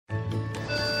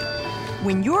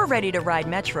When you're ready to ride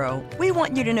Metro, we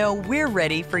want you to know we're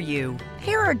ready for you.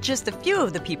 Here are just a few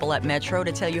of the people at Metro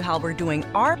to tell you how we're doing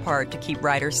our part to keep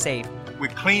riders safe. We're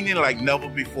cleaning like never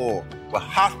before with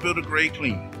hospital-grade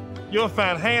cleaning. You'll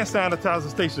find hand sanitizer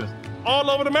stations all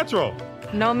over the Metro.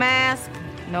 No mask,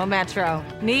 no Metro.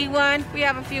 Need one? We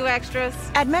have a few extras.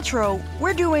 At Metro,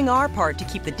 we're doing our part to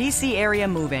keep the D.C. area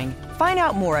moving. Find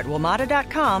out more at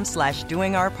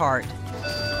WMATA.com/doingourpart.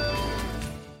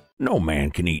 No man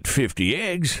can eat 50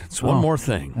 eggs. It's one more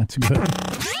thing. That's good.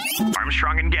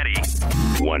 Armstrong and Getty.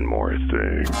 One more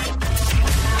thing.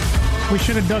 We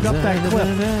should have dug up that clip.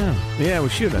 Yeah, we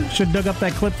should have. Should have dug up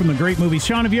that clip from the great movie.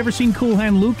 Sean, have you ever seen Cool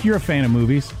Hand Luke? You're a fan of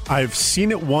movies. I've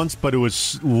seen it once, but it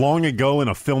was long ago in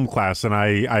a film class, and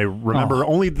I remember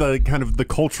only the kind of the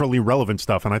culturally relevant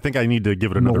stuff, and I think I need to give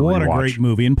it another What rewatch. a great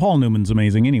movie. And Paul Newman's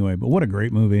amazing anyway, but what a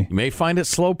great movie. You may find it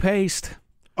slow-paced.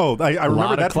 Oh, I remember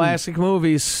lot that of classic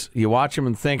movies. You watch them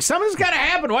and think, something's got to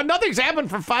happen. What? Nothing's happened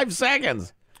for 5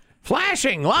 seconds.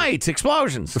 Flashing, lights,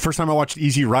 explosions. The first time I watched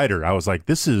Easy Rider, I was like,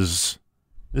 this is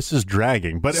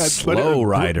dragging. But Slow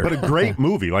Rider. But a great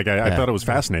movie. Like, I thought it was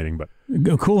fascinating. But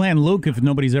Cool Hand Luke, if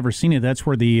nobody's ever seen it, that's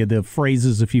where the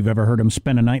phrases, if you've ever heard them,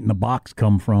 spend a night in the box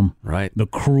come from. Right. The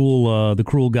cruel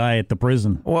guy at the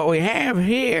prison. What we have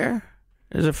here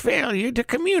is a failure to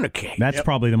communicate. That's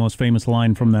probably the most famous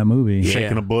line from that movie.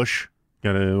 shaking a bush.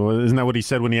 Isn't that what he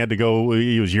said when he had to go?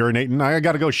 He was urinating. I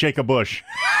got to go shake a bush.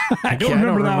 I don't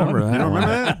remember that one. You don't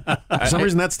remember that? For some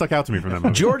reason, that stuck out to me from that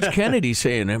movie. George Kennedy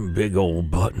saying them big old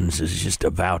buttons is just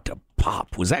about to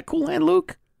pop. Was that Cool Hand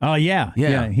Luke? Oh, yeah.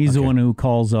 He's the one who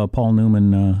calls Paul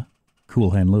Newman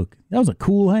Cool Hand Luke. That was a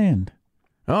cool hand.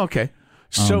 Oh, okay.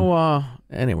 So,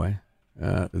 anyway,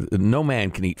 no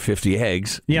man can eat 50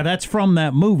 eggs. Yeah, that's from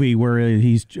that movie where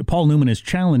Paul Newman is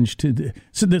challenged to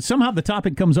so that somehow the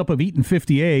topic comes up of eating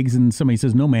 50 eggs, and somebody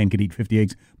says no man could eat 50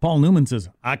 eggs. Paul Newman says,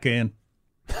 I can.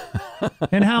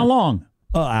 And how long?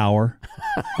 An hour.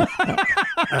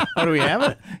 How do we have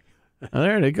it? Oh,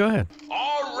 there it is. Go ahead.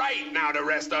 All right, now the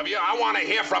rest of you. I want to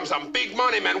hear from some big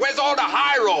money men. Where's all the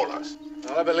high rollers?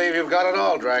 Well, I believe you've got it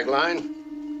all, Dragline.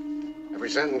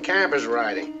 Every cent in camp is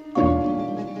riding.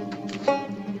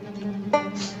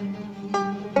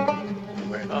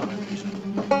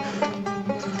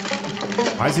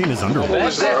 Why is he in his underwear?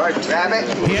 What's that? Grab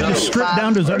it. He had to strip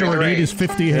down to his underwear to eat his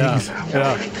 50 eggs.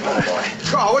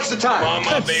 Carl, what's the time? Come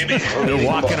on, my baby. They're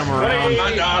walking him around,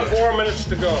 My God. 4 minutes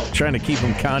to go. trying to keep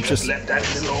him conscious. Let that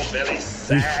little old belly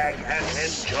sag and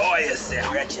enjoy yourself.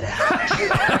 Stretch it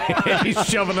out. He's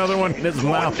shoving another one in his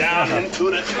mouth. Down into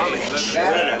the tummy.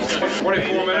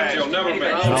 24 minutes, you'll never make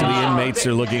it. So the inmates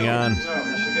are looking on.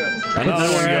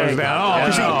 Another one goes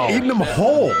down. He's eating them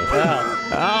whole.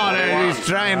 Oh, there he's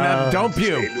trying to dope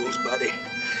you. Stay loose, buddy.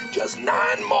 Just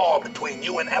 9 more between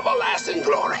you and everlasting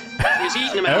glory. He's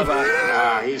eating him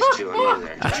He's chewing in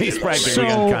there. He's practically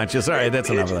unconscious. All right, that's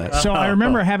enough of that. So I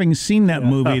remember having seen that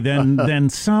movie, then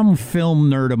some film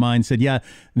nerd of mine said, yeah,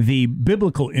 the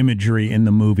biblical imagery in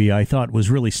the movie I thought was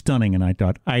really stunning, and I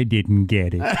thought, I didn't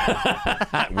get it.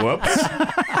 Whoops.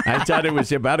 I thought it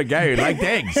was about a guy who liked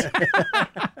eggs.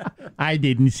 I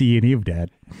didn't see any of that.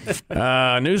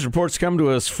 News reports come to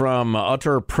us from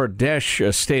Uttar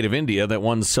Pradesh, state of India, that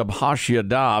one Subhash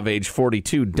Yadav, age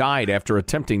 42, died after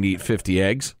attempting to eat 50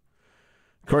 eggs.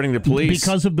 According to police...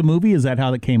 Because of the movie? Is that how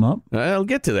that came up? I'll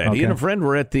get to that. Okay. He and a friend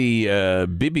were at the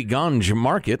Bibiganj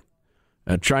market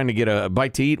trying to get a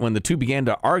bite to eat when the two began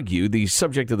to argue. The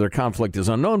subject of their conflict is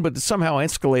unknown, but somehow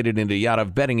escalated into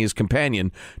Yadav betting his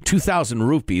companion 2,000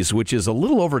 rupees, which is a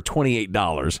little over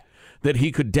 $28, that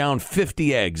he could down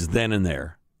 50 eggs then and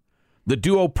there. The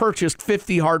duo purchased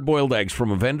 50 hard-boiled eggs from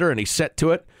a vendor, and he set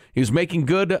to it. He was making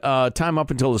good time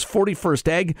up until his 41st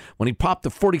egg. When he popped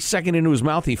the 42nd into his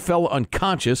mouth, he fell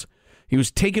unconscious. He was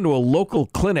taken to a local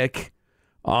clinic,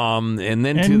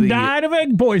 and died of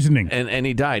egg poisoning. And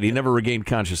he died. He never regained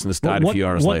consciousness, died a few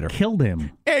hours later. What killed him?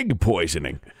 Egg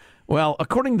poisoning. Well,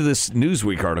 according to this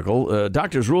Newsweek article,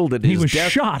 doctors ruled that He his was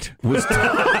death shot. was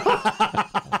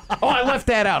Oh, I left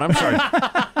that out. I'm sorry.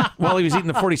 While he was eating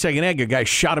the 42nd egg, a guy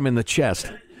shot him in the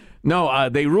chest. No,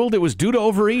 they ruled it was due to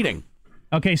overeating.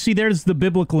 Okay, see, there's the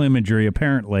biblical imagery,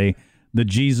 apparently. The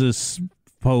Jesus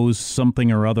posed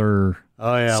something or other,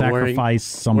 sacrifice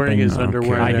something. Wearing his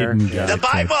underwear I there. didn't get The it.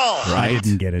 Bible! I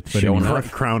didn't get it. But Showing anyway.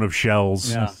 off. Crown of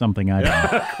shells. Yeah, something I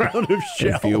don't. Crown of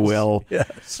shells. If you will.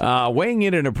 Yes. Weighing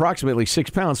in at approximately 6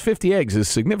 pounds, 50 eggs is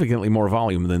significantly more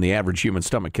volume than the average human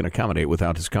stomach can accommodate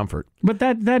without discomfort. But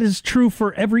that is true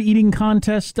for every eating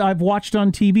contest I've watched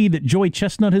on TV that Joey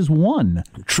Chestnut has won.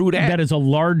 True that. That is a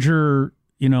larger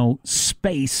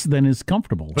space than is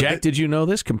comfortable. Jack, did you know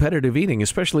this? Competitive eating,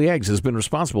 especially eggs, has been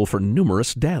responsible for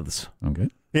numerous deaths. Okay.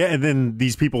 Yeah, and then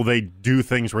these people, they do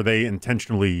things where they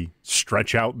intentionally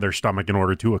stretch out their stomach in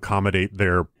order to accommodate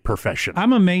their profession.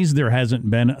 I'm amazed there hasn't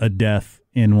been a death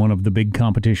in one of the big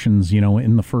competitions,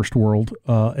 in the first world,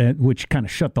 which kind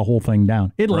of shut the whole thing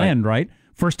down. It'll end, right?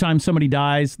 First time somebody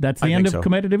dies, that's the end of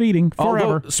competitive eating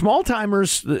forever. Although small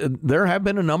timers, there have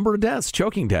been a number of deaths,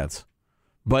 choking deaths,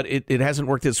 but it hasn't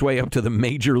worked its way up to the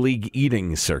major league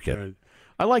eating circuit. Right.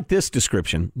 I like this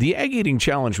description. The egg eating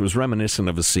challenge was reminiscent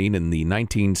of a scene in the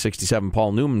 1967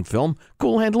 Paul Newman film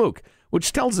Cool Hand Luke,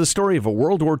 which tells the story of a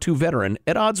World War II veteran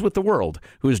at odds with the world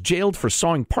who is jailed for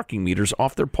sawing parking meters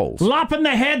off their poles. Lopping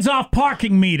the heads off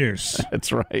parking meters.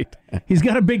 That's right. He's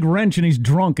got a big wrench and he's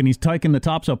drunk and he's taking the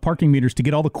tops off parking meters to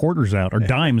get all the quarters out, or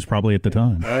dimes probably at the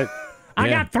time. I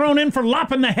got thrown in for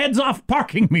lopping the heads off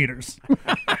parking meters.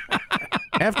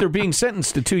 After being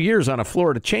sentenced to 2 years on a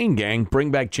Florida chain gang, bring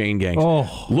back chain gangs,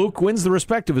 Luke wins the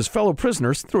respect of his fellow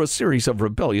prisoners through a series of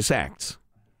rebellious acts.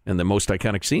 And the most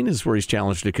iconic scene is where he's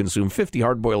challenged to consume 50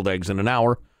 hard-boiled eggs in an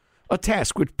hour, a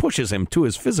task which pushes him to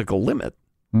his physical limit.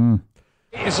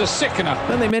 It's a sickener.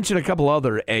 Then they mention a couple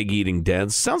other egg-eating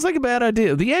deaths. Sounds like a bad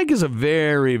idea. The egg is a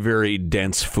very, very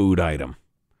dense food item.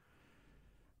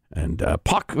 And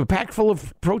packed full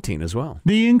of protein as well.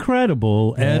 The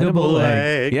incredible edible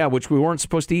egg. Yeah, which we weren't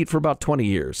supposed to eat for about 20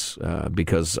 years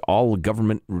because all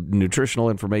government nutritional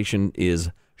information is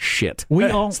shit.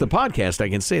 It's the podcast, I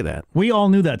can say that. We all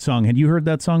knew that song. Had you heard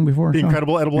that song before? The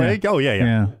Incredible Edible Egg? Oh,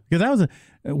 yeah. Because that was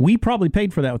we probably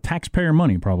paid for that with taxpayer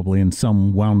money, probably in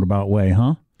some roundabout way,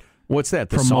 huh? What's that?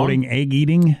 Promoting egg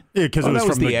eating? Yeah, because it was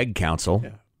from from the Egg Council. Yeah.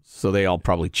 So they all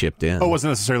probably chipped in. Oh, it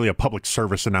wasn't necessarily a public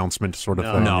service announcment sort of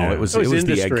thing. No, it was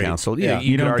the Egg Council. Yeah,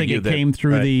 you don't think it came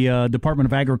through the Department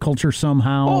of Agriculture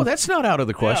somehow? Oh, that's not out of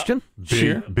the question.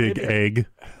 Big egg.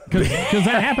 Because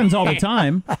that happens all the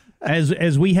time.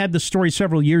 As we had the story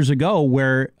several years ago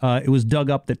where it was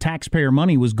dug up that taxpayer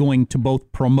money was going to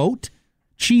both promote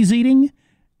cheese eating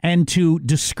and to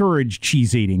discourage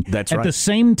cheese eating. That's right. At the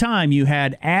same time, you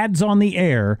had ads on the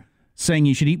air saying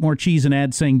you should eat more cheese and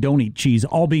ads saying don't eat cheese,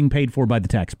 all being paid for by the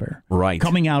taxpayer. Right.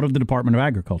 Coming out of the Department of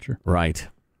Agriculture. Right.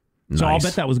 So I'll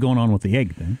bet that was going on with the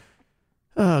egg thing.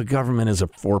 Government is a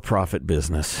for-profit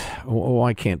business.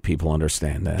 Why can't people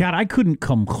understand that? God, I couldn't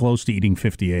come close to eating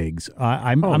 50 eggs.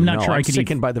 I'm not sure I could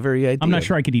sickened by the very idea. I'm not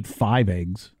sure I could eat 5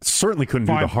 eggs. Certainly couldn't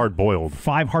do the hard-boiled.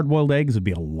 5 hard-boiled eggs would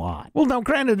be a lot. Well, now,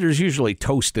 granted, there's usually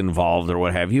toast involved or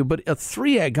what have you, but a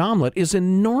 3-egg omelet is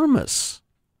enormous.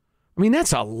 I mean,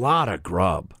 that's a lot of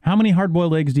grub. How many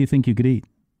hard-boiled eggs do you think you could eat?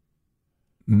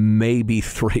 Maybe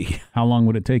 3. How long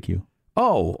would it take you?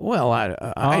 Oh, well,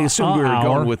 I assumed we were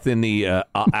going within the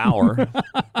hour.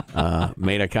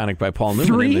 Made iconic by Paul Newman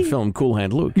 3? in the film Cool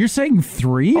Hand Luke. You're saying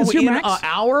 3 is your max? An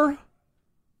hour?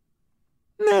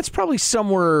 That's probably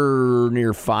somewhere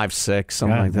near 5, 6,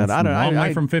 something like that. I don't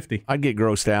know. From 50. I'd get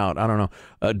grossed out. I don't know.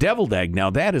 Deviled egg. Now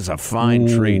that is a fine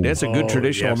treat. That's a good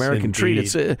traditional American treat.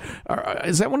 It's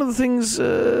is that one of the things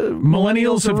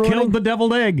millennials have killed the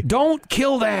deviled egg? Don't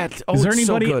kill that. Oh, is there it's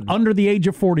anybody so good. under the age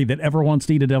of 40 that ever wants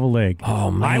to eat a deviled egg? Oh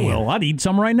man, I will. I'd eat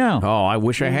some right now. Oh, I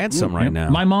wish I had some right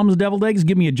now. My mom's deviled eggs.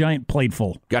 Give me a giant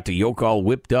plateful. Got the yolk all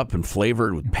whipped up and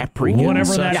flavored with paprika.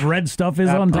 Whatever that red stuff is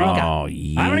on top. Oh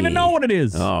yeah. I don't even know what it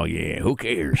is. Oh yeah. Who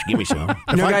cares? Give me some.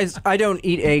 Guys, I don't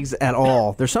eat eggs at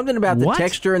all. There's something about the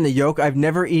texture and the yolk. I've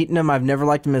never eaten them. I've never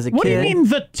liked them as a kid. What do you mean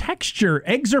the texture?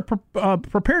 Eggs are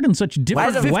prepared in such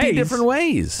different 50 different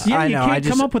ways. Yeah, I know. You can't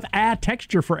come up with a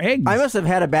texture for eggs. I must have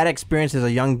had a bad experience as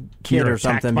a young kid You're or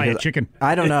something. By a chicken.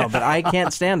 I don't know, but I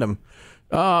can't stand them.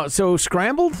 So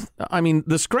scrambled? I mean,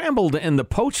 the scrambled and the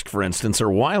poached, for instance,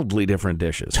 are wildly different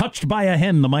dishes. Touched by a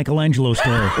hen, the Michelangelo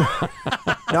story.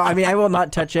 No, I mean, I will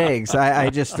not touch eggs. I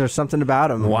just, there's something about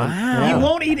them. Wow. Yeah. You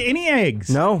won't eat any eggs?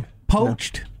 No.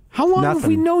 Poached? How long have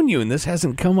we known you and this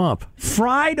hasn't come up?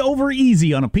 Fried over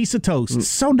easy on a piece of toast.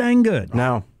 So dang good.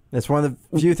 No. It's one of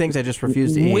the few things I just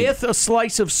refuse to eat. With a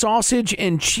slice of sausage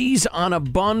and cheese on a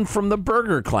bun from the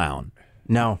Burger Clown.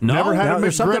 No. Never had a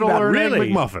McGriddle or an Egg Really?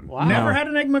 McMuffin. Wow. Never had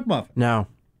an Egg McMuffin? No.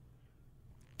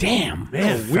 Damn.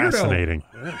 Man, Fascinating.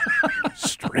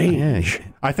 Strange.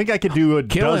 I think I could do a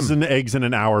dozen eggs in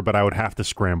an hour, but I would have to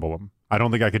scramble them. I don't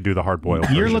think I could do the hard-boiled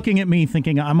You're version. looking at me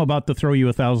thinking I'm about to throw you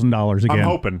 $1,000 again. I'm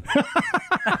hoping.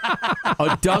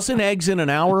 A dozen eggs in an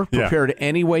hour prepared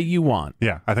any way you want.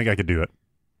 Yeah, I think I could do it.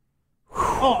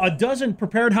 Oh, a dozen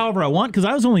prepared however I want? Because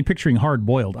I was only picturing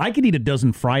hard-boiled. I could eat a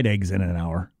dozen fried eggs in an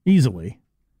hour, easily.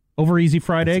 Over easy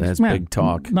fried eggs? That's Man, big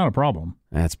talk. Not a problem.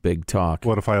 That's big talk.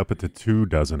 What if I up it to 2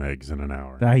 dozen eggs in an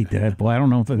hour? Boy, I don't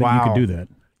know if you could do that.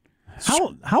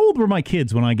 How old were my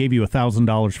kids when I gave you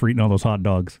 $1,000 for eating all those hot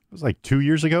dogs? It was like 2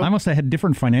 years ago. I must have had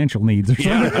different financial needs or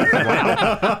something.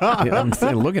 Wow. Yeah,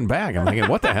 I'm looking back, I'm thinking,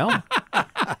 what the hell?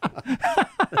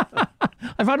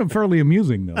 I found them fairly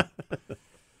amusing, though.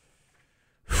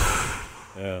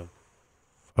 Yeah.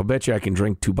 I'll bet you I can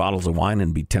drink 2 bottles of wine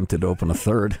and be tempted to open a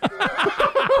third.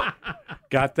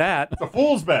 Got that. It's a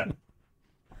fool's bet.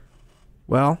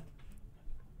 Well,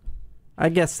 I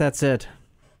guess that's it.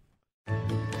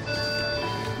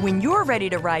 When you're ready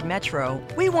to ride Metro,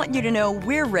 we want you to know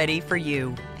we're ready for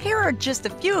you. Here are just a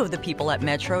few of the people at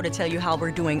Metro to tell you how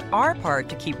we're doing our part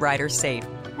to keep riders safe.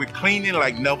 We're cleaning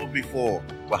like never before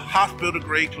with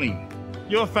hospital-grade cleaning.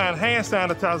 You'll find hand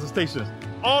sanitizer stations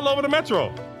all over the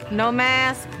Metro. No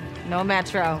mask, no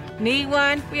Metro. Need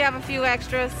one? We have a few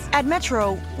extras. At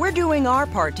Metro, we're doing our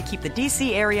part to keep the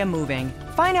D.C. area moving.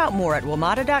 Find out more at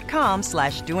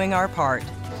WMATA.com/doingourpart.